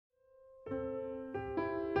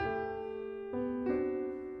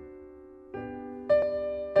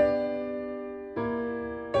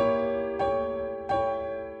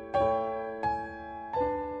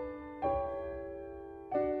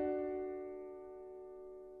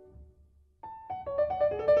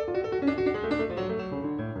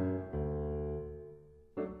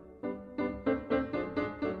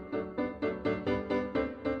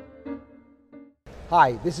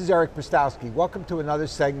Hi, this is Eric Prystowsky. Welcome to another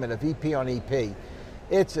segment of EP on EP.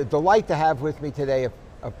 It's a delight to have with me today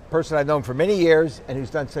a person I've known for many years and who's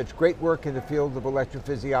done such great work in the field of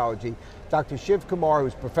electrophysiology, Dr. Shivkumar,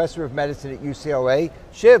 who's professor of medicine at UCLA.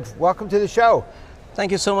 Shiv, welcome to the show.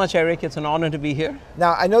 Thank you so much, Eric. It's an honor to be here.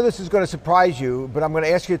 Now, I know this is going to surprise you, but I'm going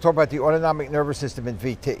to ask you to talk about the autonomic nervous system in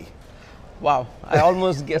VT. Wow, I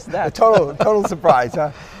almost guessed that. A total surprise,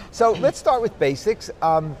 huh? So let's start with basics.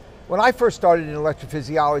 When I first started in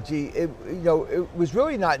electrophysiology, it was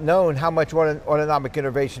really not known how much autonomic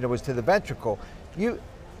innervation there was to the ventricle.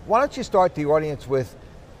 Why don't you start the audience with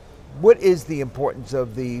what is the importance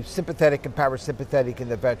of the sympathetic and parasympathetic in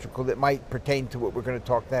the ventricle that might pertain to what we're going to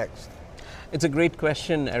talk next? It's a great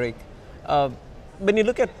question, Eric. When you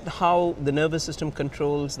look at how the nervous system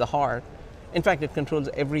controls the heart, in fact, it controls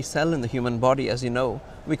every cell in the human body, as you know.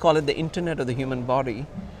 We call it the internet of the human body.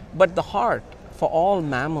 But the heart, for all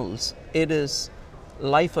mammals, it is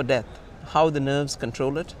life or death, how the nerves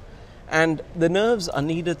control it. And the nerves are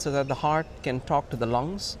needed so that the heart can talk to the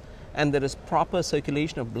lungs and there is proper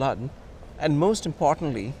circulation of blood. And most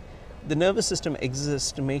importantly, the nervous system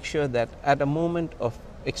exists to make sure that at a moment of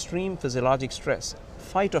extreme physiologic stress,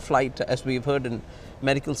 fight or flight, as we've heard in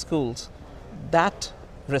medical schools, that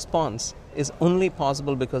response is only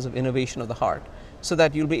possible because of innervation of the heart, so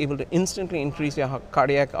that you'll be able to instantly increase your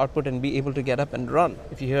cardiac output and be able to get up and run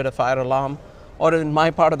if you heard a fire alarm, or in my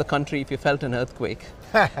part of the country if you felt an earthquake.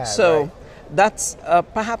 So right. That's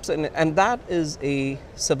perhaps, and that is a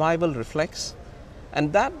survival reflex,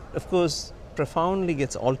 and that of course profoundly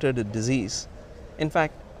gets altered with disease. In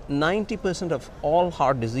fact, 90% of all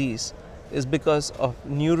heart disease is because of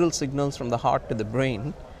neural signals from the heart to the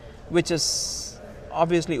brain, which has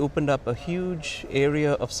obviously opened up a huge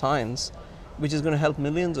area of science which is going to help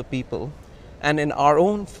millions of people. And in our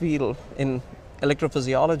own field, in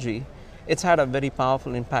electrophysiology, it's had a very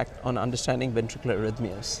powerful impact on understanding ventricular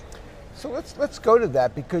arrhythmias. So let's go to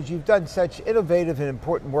that, because you've done such innovative and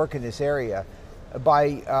important work in this area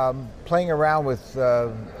by playing around with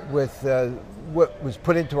what was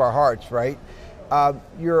put into our hearts, right?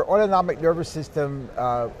 Your autonomic nervous system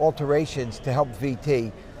alterations to help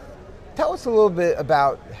VT. Tell us a little bit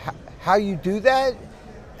about how you do that,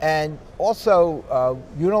 and also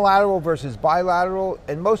unilateral versus bilateral,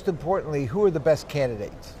 and most importantly, who are the best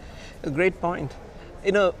candidates? A great point.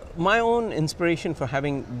 You know, my own inspiration for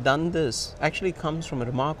having done this actually comes from a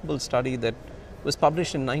remarkable study that was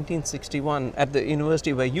published in 1961 at the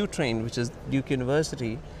university where you trained, which is Duke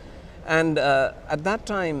University. And at that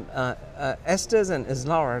time, Estes and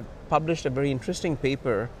Islar published a very interesting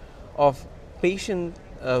paper of a patient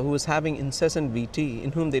who was having incessant VT,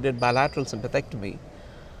 in whom they did bilateral sympathectomy.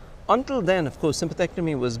 Until then, of course,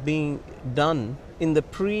 sympathectomy was being done in the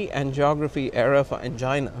pre-angiography era for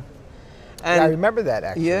angina. And yeah, I remember that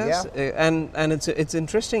actually. Yes, yeah. And it's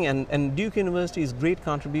interesting, and Duke University's great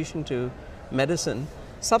contribution to medicine.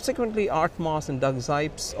 Subsequently, Art Moss and Doug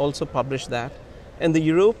Zipes also published that. And the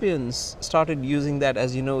Europeans started using that.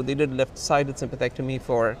 As you know, they did left-sided sympathectomy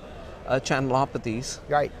for channelopathies.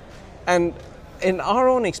 Right. And in our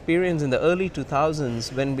own experience in the early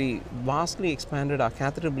 2000s, when we vastly expanded our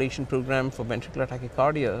catheter ablation program for ventricular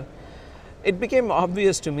tachycardia, it became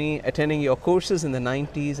obvious to me, attending your courses in the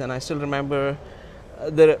 90s, and I still remember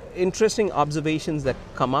the interesting observations that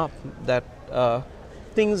come up, that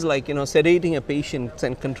things like, sedating a patient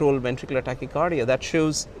and control ventricular tachycardia. That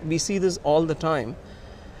shows, we see this all the time.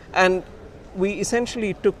 And we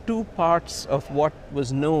essentially took two parts of what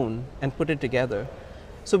was known and put it together.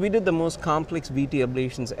 So we did the most complex VT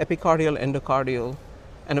ablations, epicardial, endocardial,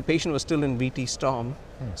 and a patient was still in VT storm.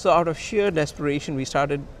 So out of sheer desperation, we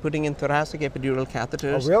started putting in thoracic epidural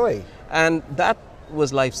catheters. Oh, really? And that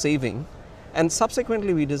was life-saving. And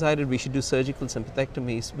subsequently, we decided we should do surgical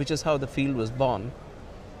sympathectomies, which is how the field was born.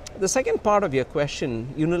 The second part of your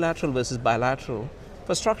question, unilateral versus bilateral,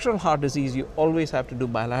 for structural heart disease, you always have to do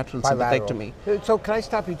bilateral sympathectomy. So can I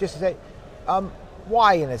stop you just to say,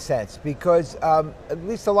 why in a sense? Because at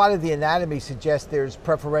least a lot of the anatomy suggests there's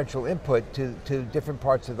preferential input to different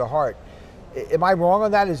parts of the heart. Am I wrong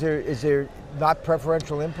on that? Is there not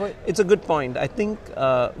preferential input? It's a good point. I think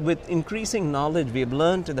with increasing knowledge, we have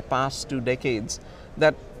learned in the past 2 decades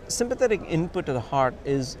that sympathetic input to the heart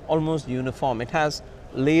is almost uniform. It has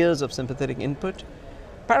layers of sympathetic input.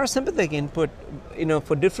 Parasympathetic input,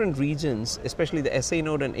 for different regions, especially the SA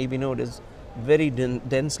node and AV node, is very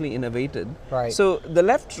densely innervated. Right. So the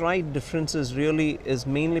left-right differences really is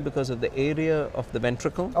mainly because of the area of the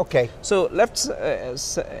ventricle. Okay. So left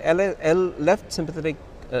sympathetic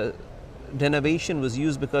denervation was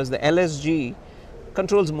used because the LSG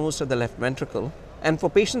controls most of the left ventricle, And for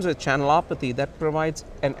patients with channelopathy, that provides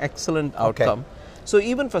an excellent outcome. So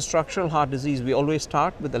even for structural heart disease, we always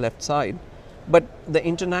start with the left side. But the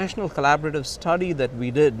international collaborative study that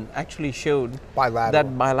we did actually showed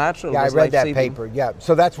that bilateral Yeah, was I read that life-saving. paper. Yeah,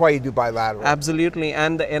 so that's why you do bilateral. Absolutely,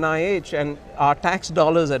 and the NIH and our tax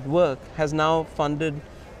dollars at work has now funded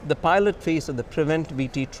the pilot phase of the Prevent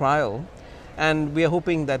VT trial. And we are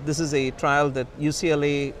hoping that this is a trial that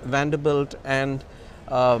UCLA, Vanderbilt, and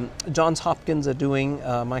Johns Hopkins are doing.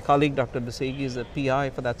 My colleague, Dr. Basegi, is a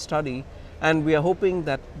PI for that study. And we are hoping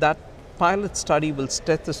that that pilot study will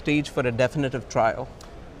set the stage for a definitive trial.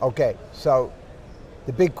 Okay, so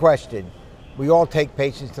the big question, we all take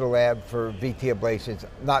patients to the lab for VT ablations,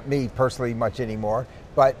 not me personally much anymore,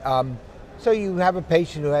 but so you have a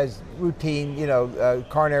patient who has routine,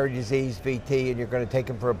 coronary disease, VT, and you're going to take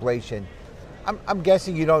him for ablation. I'm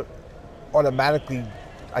guessing you don't automatically,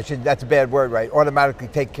 that's a bad word, right? Automatically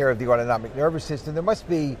take care of the autonomic nervous system. There must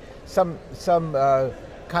be some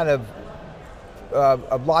kind of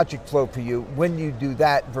logic flow for you when you do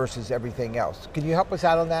that versus everything else. Can you help us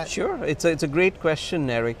out on that? Sure, it's a great question,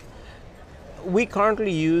 Eric. We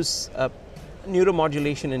currently use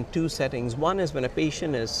neuromodulation in two settings. One is when a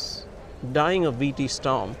patient is dying of VT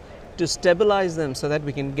storm, to stabilize them so that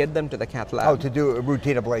we can get them to the cath lab. Oh, to do a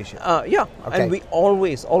routine ablation. Yeah, okay. And we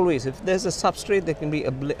always, if there's a substrate that can be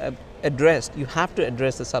addressed, you have to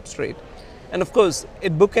address the substrate. And of course,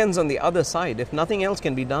 it bookends on the other side. If nothing else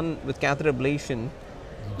can be done with catheter ablation,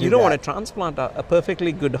 you don't want to transplant a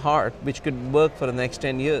perfectly good heart, which could work for the next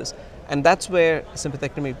 10 years. And that's where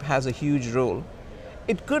sympathectomy has a huge role.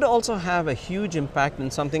 It could also have a huge impact in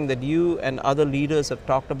something that you and other leaders have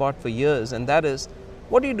talked about for years, and that is,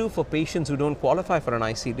 what do you do for patients who don't qualify for an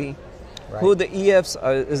ICD, who the EFs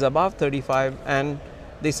is above 35, and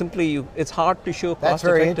they simply, it's hard to show cost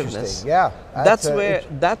effectiveness. That's very interesting, yeah.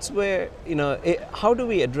 That's where, how do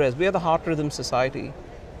we address, we are the Heart Rhythm Society.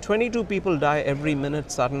 22 people die every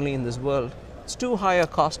minute suddenly in this world. It's too high a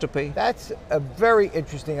cost to pay. That's a very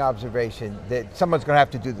interesting observation that someone's going to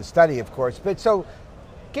have to do the study, of course. But so,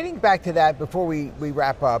 getting back to that before we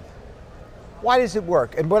wrap up, why does it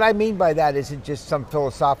work? And what I mean by that isn't just some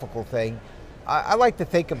philosophical thing. I like to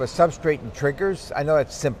think of a substrate and triggers. I know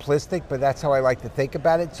it's simplistic, but that's how I like to think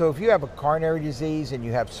about it. So if you have a coronary disease and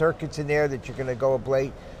you have circuits in there that you're going to go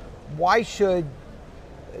ablate, why should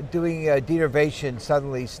doing denervation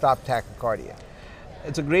suddenly stop tachycardia?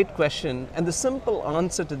 It's a great question. And the simple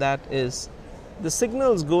answer to that is the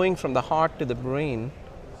signals going from the heart to the brain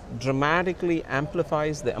dramatically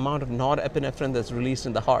amplifies the amount of norepinephrine that's released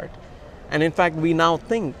in the heart. And in fact, we now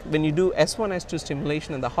think when you do S1, S2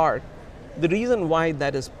 stimulation in the heart, the reason why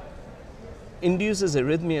that induces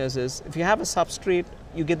arrhythmias is if you have a substrate,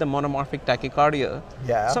 you get the monomorphic tachycardia.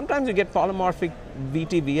 Yeah. Sometimes you get polymorphic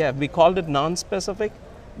VT-VF. We called it non-specific,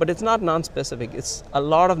 but it's not non-specific. It's a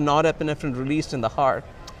lot of norepinephrine released in the heart.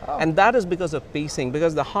 Oh. And that is because of pacing,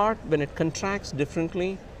 because the heart, when it contracts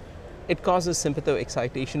differently, it causes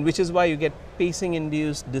sympathoexcitation, which is why you get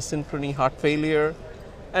pacing-induced dysynchrony, heart failure,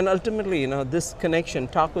 and ultimately, this connection,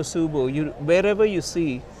 Takotsubo, wherever you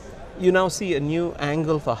see, you now see a new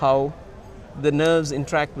angle for how the nerves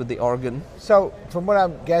interact with the organ. So, from what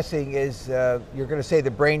I'm guessing is, you're going to say the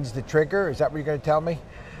brain's the trigger? Is that what you're going to tell me?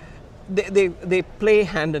 They play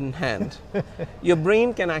hand in hand. Your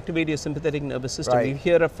brain can activate your sympathetic nervous system. Right. You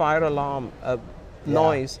hear a fire alarm, a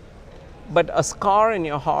noise, but a scar in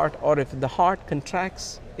your heart, or if the heart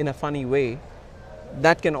contracts in a funny way,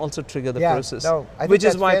 that can also trigger the process. No, I think which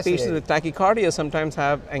is that's why patients with tachycardia sometimes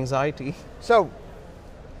have anxiety. So,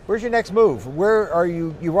 where's your next move? Where are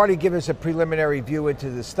you? You've already given us a preliminary view into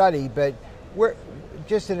the study, but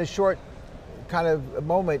just in a short kind of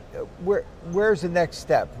moment, where's the next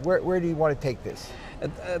step? Where do you want to take this?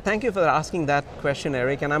 Thank you for asking that question,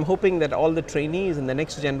 Eric, and I'm hoping that all the trainees and the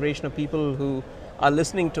next generation of people who are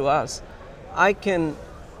listening to us, I can,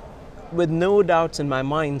 with no doubts in my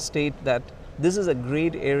mind, state that this is a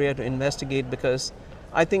great area to investigate, because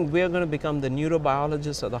I think we're going to become the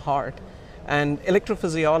neurobiologists of the heart. And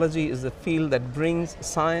electrophysiology is the field that brings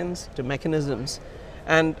science to mechanisms.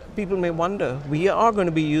 And people may wonder, we are going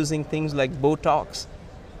to be using things like Botox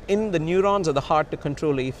in the neurons of the heart to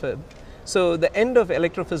control AFib. So the end of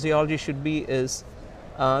electrophysiology should be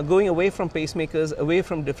going away from pacemakers, away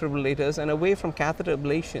from defibrillators, and away from catheter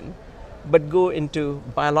ablation, but go into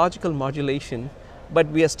biological modulation. But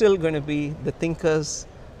we are still going to be the thinkers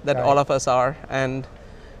that all of us are, and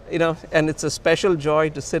and it's a special joy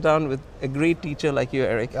to sit down with a great teacher like you,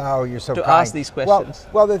 Eric. Oh, you're so to kind. ask these questions.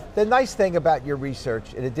 Well, the nice thing about your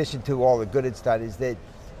research, in addition to all the good it's done, is that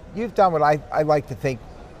you've done what I like to think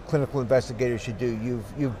clinical investigators should do.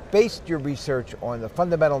 You've based your research on the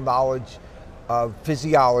fundamental knowledge of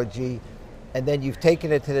physiology, and then you've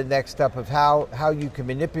taken it to the next step of how you can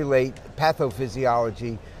manipulate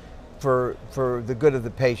pathophysiology for the good of the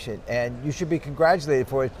patient, and you should be congratulated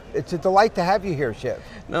for it. It's a delight to have you here, Shiv.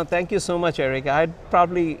 No, thank you so much, Eric. I'd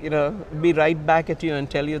probably be right back at you and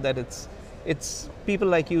tell you that it's people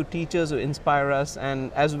like you, teachers, who inspire us,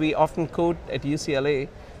 and as we often quote at UCLA,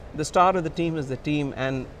 the star of the team is the team,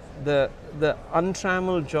 and the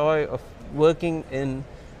untrammeled joy of working in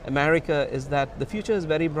America is that the future is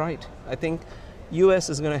very bright. I think US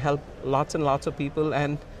is going to help lots and lots of people,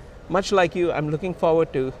 and much like you, I'm looking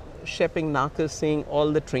forward to Shepping Nakas, seeing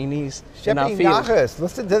all the trainees in our Shepping field. Nakas,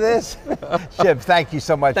 listen to this. Shiv, thank you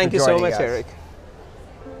so much for joining us. Thank you so much, Eric.